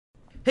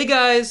Hey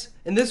guys,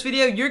 in this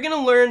video you're going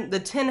to learn the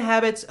 10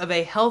 habits of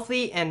a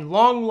healthy and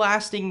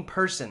long-lasting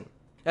person.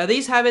 Now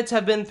these habits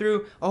have been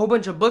through a whole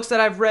bunch of books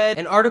that I've read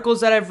and articles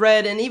that I've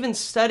read and even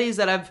studies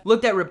that I've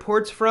looked at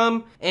reports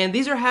from, and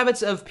these are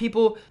habits of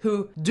people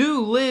who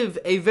do live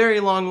a very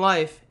long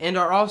life and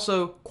are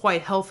also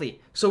quite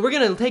healthy. So we're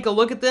going to take a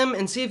look at them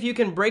and see if you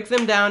can break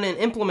them down and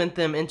implement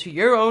them into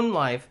your own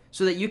life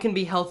so that you can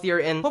be healthier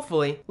and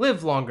hopefully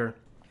live longer.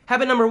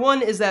 Habit number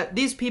 1 is that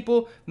these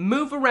people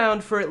move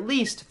around for at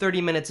least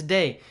 30 minutes a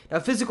day. Now,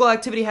 physical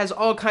activity has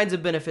all kinds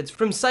of benefits,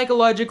 from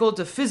psychological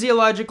to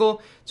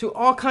physiological to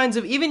all kinds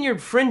of, even your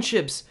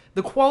friendships.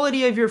 The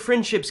quality of your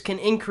friendships can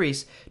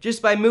increase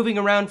just by moving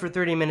around for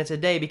 30 minutes a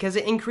day because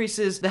it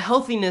increases the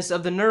healthiness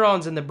of the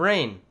neurons in the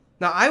brain.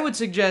 Now, I would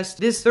suggest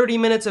this 30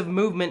 minutes of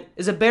movement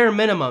is a bare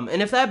minimum,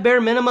 and if that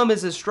bare minimum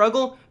is a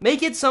struggle,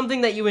 make it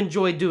something that you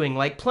enjoy doing,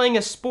 like playing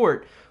a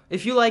sport.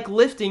 If you like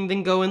lifting,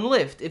 then go and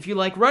lift. If you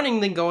like running,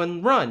 then go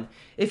and run.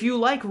 If you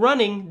like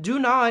running, do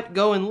not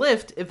go and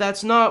lift if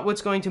that's not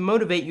what's going to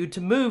motivate you to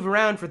move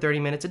around for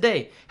 30 minutes a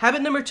day.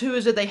 Habit number 2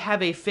 is that they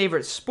have a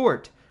favorite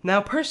sport.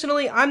 Now,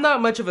 personally, I'm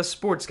not much of a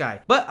sports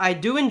guy, but I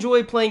do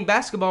enjoy playing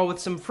basketball with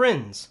some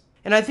friends.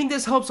 And I think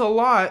this helps a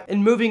lot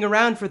in moving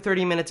around for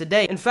 30 minutes a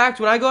day. In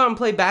fact, when I go out and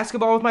play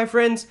basketball with my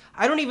friends,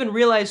 I don't even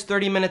realize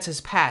 30 minutes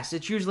has passed.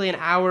 It's usually an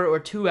hour or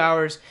 2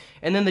 hours,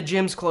 and then the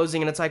gym's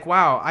closing, and it's like,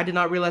 wow, I did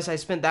not realize I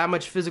spent that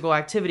much physical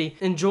activity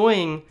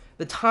enjoying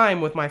the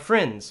time with my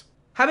friends.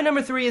 Habit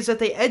number 3 is that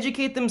they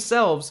educate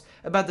themselves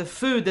about the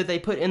food that they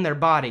put in their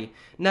body.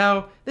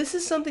 Now, this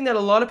is something that a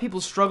lot of people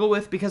struggle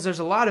with because there's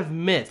a lot of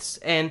myths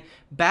and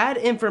bad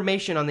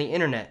information on the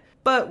internet.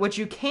 But what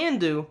you can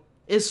do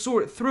is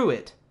sort through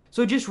it.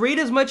 So just read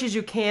as much as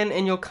you can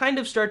and you'll kind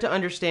of start to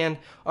understand,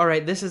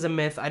 alright, this is a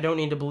myth, I don't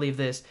need to believe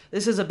this.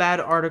 This is a bad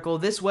article,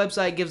 this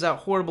website gives out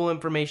horrible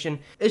information.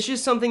 It's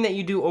just something that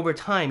you do over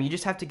time. You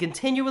just have to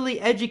continually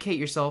educate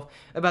yourself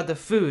about the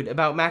food,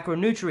 about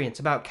macronutrients,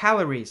 about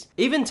calories.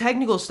 Even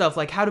technical stuff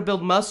like how to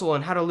build muscle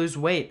and how to lose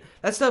weight.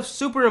 That stuff's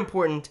super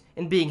important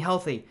in being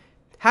healthy.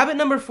 Habit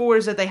number 4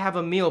 is that they have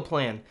a meal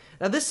plan.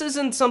 Now this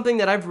isn't something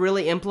that I've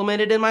really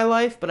implemented in my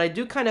life, but I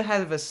do kind of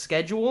have a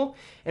schedule.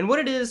 And what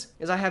it is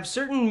I have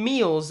certain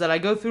meals that I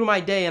go through my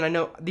day and I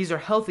know these are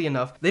healthy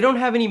enough. They don't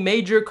have any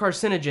major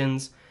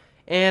carcinogens.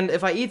 And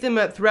if I eat them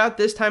throughout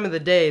this time of the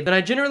day, then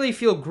I generally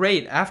feel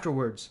great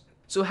afterwards.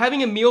 So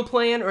having a meal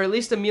plan or at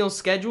least a meal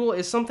schedule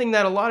is something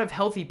that a lot of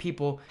healthy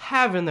people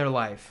have in their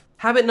life.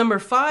 Habit number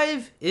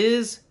 5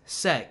 is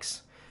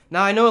sex.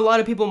 Now, I know a lot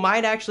of people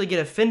might actually get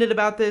offended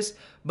about this,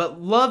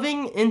 but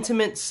loving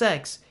intimate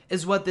sex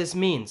is what this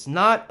means,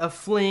 not a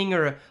fling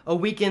or a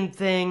weekend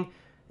thing.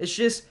 It's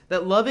just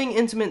that loving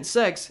intimate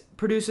sex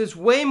produces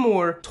way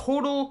more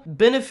total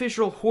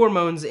beneficial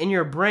hormones in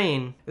your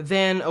brain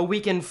than a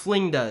weekend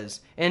fling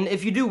does. And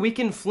if you do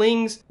weekend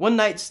flings, one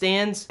night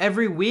stands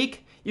every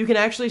week, you can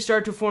actually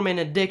start to form an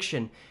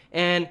addiction.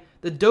 And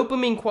the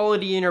dopamine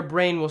quality in your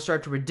brain will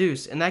start to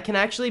reduce, and that can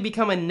actually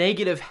become a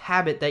negative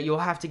habit that you'll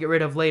have to get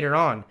rid of later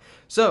on.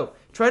 So,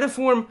 try to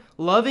form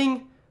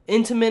loving,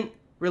 intimate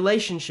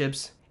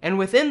relationships, and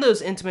within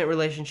those intimate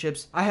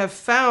relationships, I have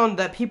found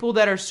that people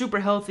that are super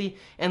healthy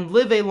and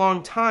live a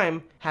long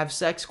time have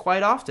sex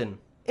quite often.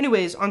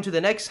 Anyways, on to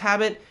the next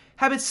habit.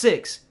 Habit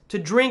 6. To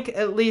drink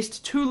at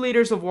least 2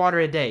 liters of water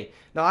a day.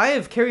 Now, I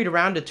have carried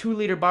around a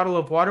 2-liter bottle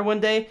of water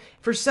one day.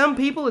 For some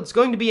people, it's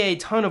going to be a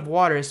ton of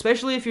water,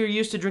 especially if you're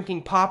used to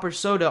drinking pop or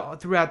soda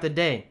throughout the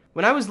day.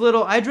 When I was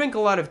little, I drank a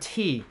lot of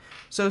tea.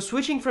 So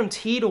switching from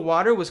tea to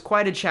water was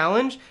quite a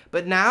challenge,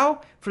 but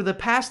now, for the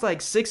past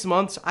 6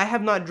 months, I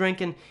have not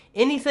drinking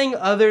anything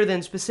other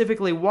than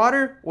specifically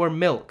water or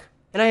milk.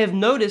 And I have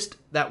noticed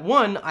that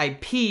 1, I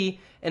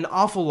pee an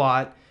awful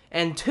lot,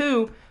 and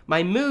 2,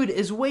 my mood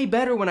is way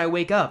better when I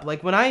wake up.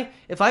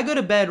 If I go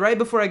to bed, right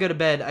before I go to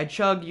bed, I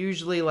chug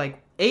usually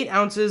 8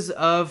 ounces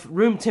of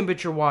room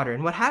temperature water.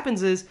 And what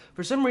happens is,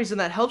 for some reason,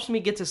 that helps me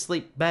get to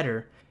sleep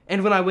better.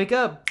 And when I wake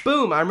up,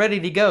 boom, I'm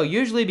ready to go.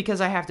 Usually because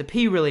I have to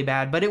pee really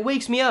bad, but it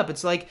wakes me up.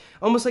 It's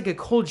almost like a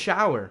cold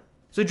shower.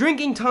 So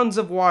drinking tons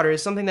of water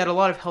is something that a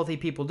lot of healthy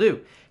people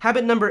do.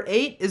 Habit number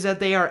 8 is that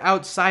they are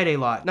outside a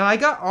lot. Now, I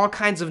got all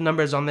kinds of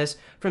numbers on this,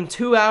 from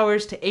 2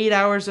 hours to 8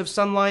 hours of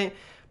sunlight.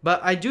 But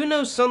I do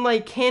know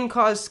sunlight can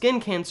cause skin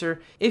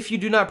cancer if you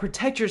do not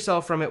protect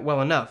yourself from it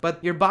well enough.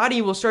 But your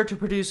body will start to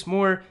produce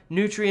more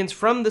nutrients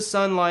from the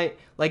sunlight,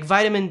 like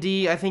vitamin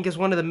D, I think is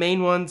one of the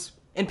main ones.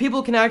 And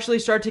people can actually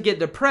start to get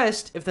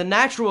depressed if the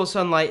natural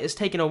sunlight is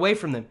taken away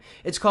from them.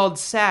 It's called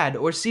SAD,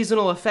 or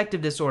seasonal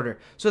affective disorder.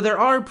 So there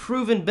are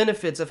proven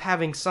benefits of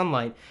having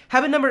sunlight.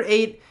 Habit number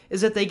 8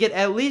 is that they get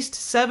at least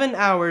 7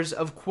 hours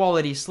of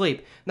quality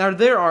sleep. Now,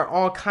 there are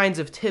all kinds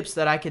of tips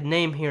that I could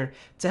name here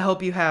to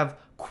help you have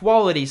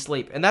quality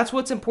sleep. And that's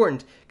what's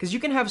important, because you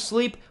can have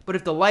sleep, but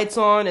if the light's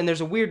on and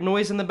there's a weird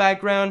noise in the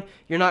background,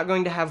 you're not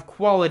going to have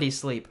quality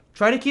sleep.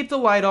 Try to keep the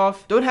light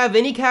off. Don't have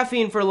any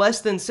caffeine for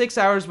less than 6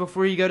 hours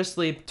before you go to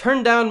sleep.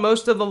 Turn down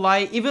most of the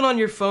light. Even on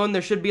your phone,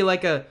 there should be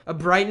like a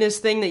brightness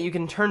thing that you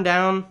can turn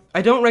down.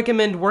 I don't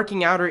recommend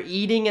working out or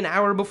eating an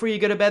hour before you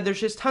go to bed. There's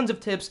just tons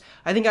of tips.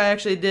 I think I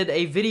actually did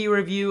a video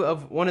review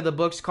of one of the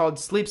books called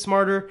Sleep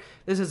Smarter.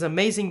 This is an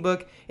amazing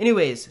book.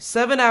 Anyways,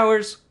 7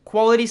 hours,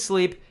 quality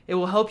sleep. It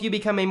will help you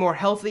become a more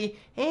healthy,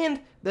 and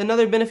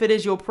another benefit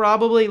is you'll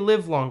probably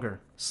live longer.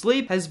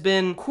 Sleep has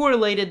been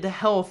correlated to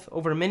health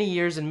over many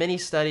years and many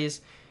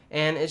studies,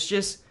 and it's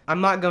just, I'm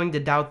not going to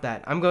doubt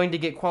that. I'm going to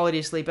get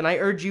quality sleep, and I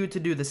urge you to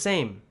do the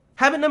same.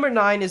 Habit number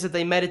 9 is that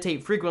they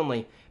meditate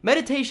frequently.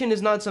 Meditation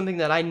is not something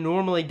that I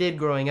normally did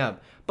growing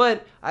up,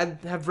 but I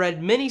have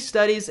read many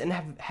studies and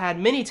have had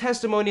many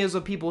testimonials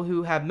of people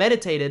who have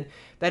meditated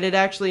that it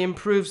actually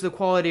improves the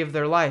quality of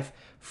their life,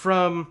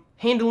 from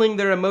handling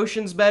their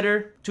emotions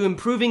better, to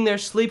improving their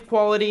sleep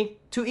quality,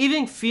 to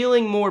even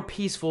feeling more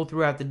peaceful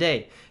throughout the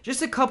day.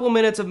 Just a couple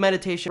minutes of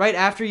meditation right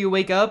after you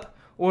wake up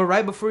or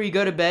right before you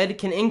go to bed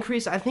can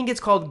increase, I think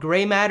it's called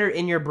gray matter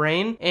in your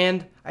brain,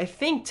 and I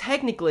think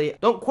technically,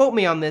 don't quote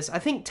me on this, I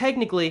think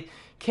technically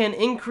can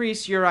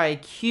increase your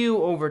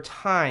IQ over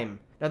time.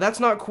 Now that's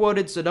not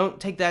quoted, so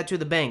don't take that to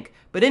the bank.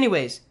 But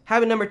anyways,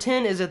 habit number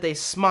 10 is that they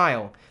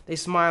smile. They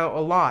smile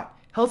a lot.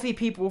 Healthy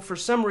people, for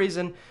some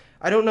reason,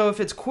 I don't know if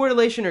it's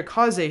correlation or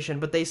causation,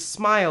 but they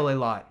smile a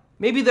lot.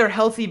 Maybe they're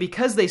healthy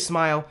because they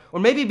smile, or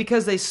maybe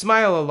because they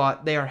smile a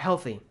lot, they are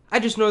healthy. I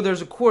just know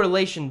there's a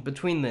correlation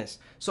between this.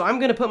 So I'm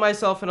going to put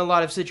myself in a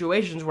lot of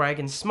situations where I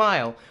can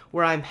smile,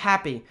 where I'm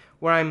happy,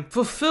 where I'm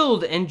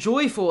fulfilled and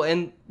joyful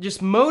and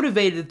just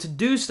motivated to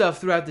do stuff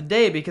throughout the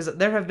day, because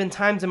there have been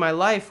times in my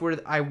life where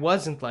I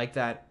wasn't like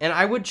that. And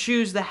I would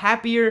choose the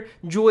happier,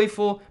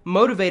 joyful,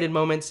 motivated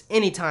moments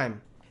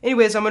anytime.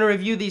 Anyways, I'm going to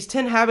review these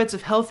 10 habits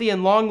of healthy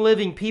and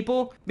long-living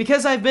people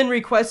because I've been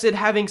requested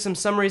having some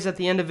summaries at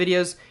the end of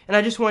videos, and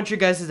I just want your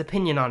guys'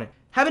 opinion on it.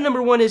 Habit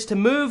number 1 is to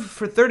move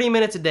for 30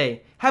 minutes a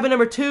day. Habit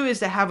number 2 is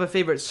to have a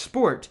favorite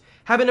sport.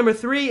 Habit number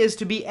 3 is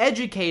to be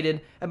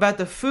educated about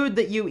the food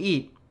that you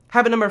eat.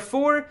 Habit number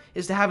 4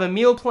 is to have a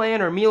meal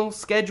plan or meal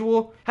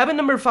schedule. Habit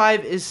number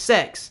 5 is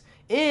sex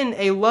in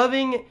a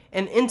loving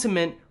and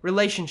intimate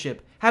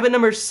relationship. Habit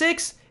number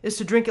 6 is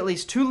to drink at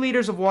least 2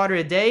 liters of water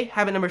a day.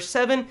 Habit number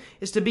 7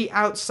 is to be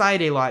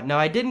outside a lot. Now,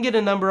 I didn't get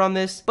a number on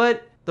this,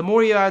 but the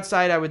more you're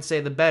outside, I would say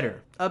the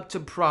better. Up to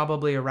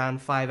probably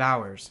around 5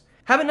 hours.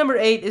 Habit number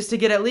 8 is to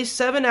get at least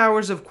 7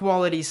 hours of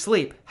quality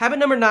sleep. Habit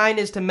number 9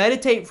 is to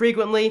meditate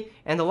frequently.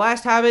 And the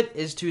last habit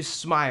is to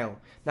smile.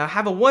 Now,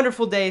 have a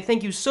wonderful day.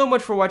 Thank you so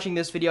much for watching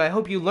this video. I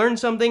hope you learned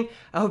something.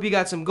 I hope you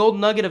got some gold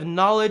nugget of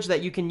knowledge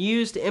that you can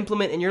use to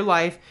implement in your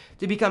life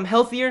to become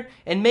healthier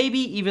and maybe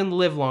even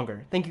live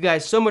longer. Thank you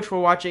guys so much for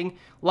watching.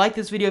 Like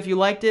this video if you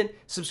liked it.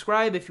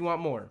 Subscribe if you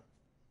want more.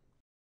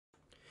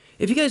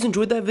 If you guys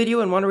enjoyed that video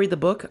and want to read the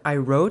book I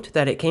wrote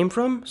that it came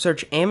from,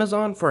 search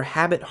Amazon for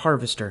Habit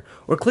Harvester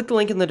or click the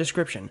link in the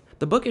description.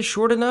 The book is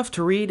short enough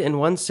to read in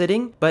one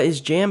sitting, but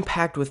is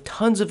jam-packed with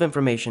tons of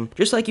information,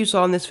 just like you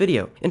saw in this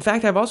video. In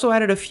fact, I've also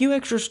added a few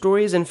extra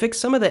stories and fixed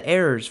some of the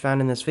errors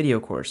found in this video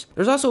course.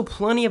 There's also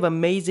plenty of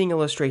amazing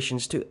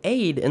illustrations to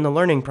aid in the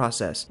learning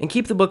process and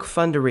keep the book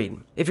fun to read.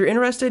 If you're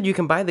interested, you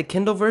can buy the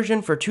Kindle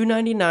version for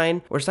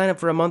 $2.99 or sign up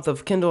for a month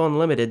of Kindle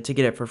Unlimited to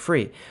get it for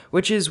free,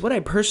 which is what I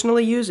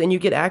personally use, and you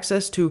get access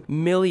to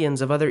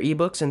millions of other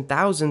ebooks and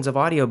thousands of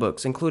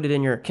audiobooks included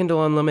in your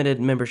Kindle Unlimited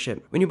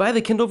membership. When you buy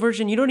the Kindle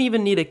version, you don't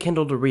even need a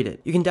Kindle to read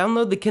it. You can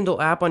download the Kindle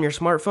app on your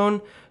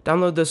smartphone,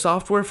 download the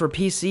software for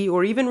PC,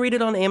 or even read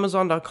it on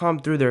Amazon.com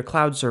through their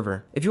cloud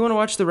server. If you want to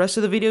watch the rest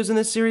of the videos in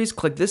this series,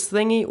 click this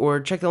thingy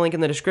or check the link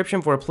in the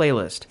description for a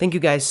playlist. Thank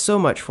you guys so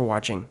much for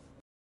watching.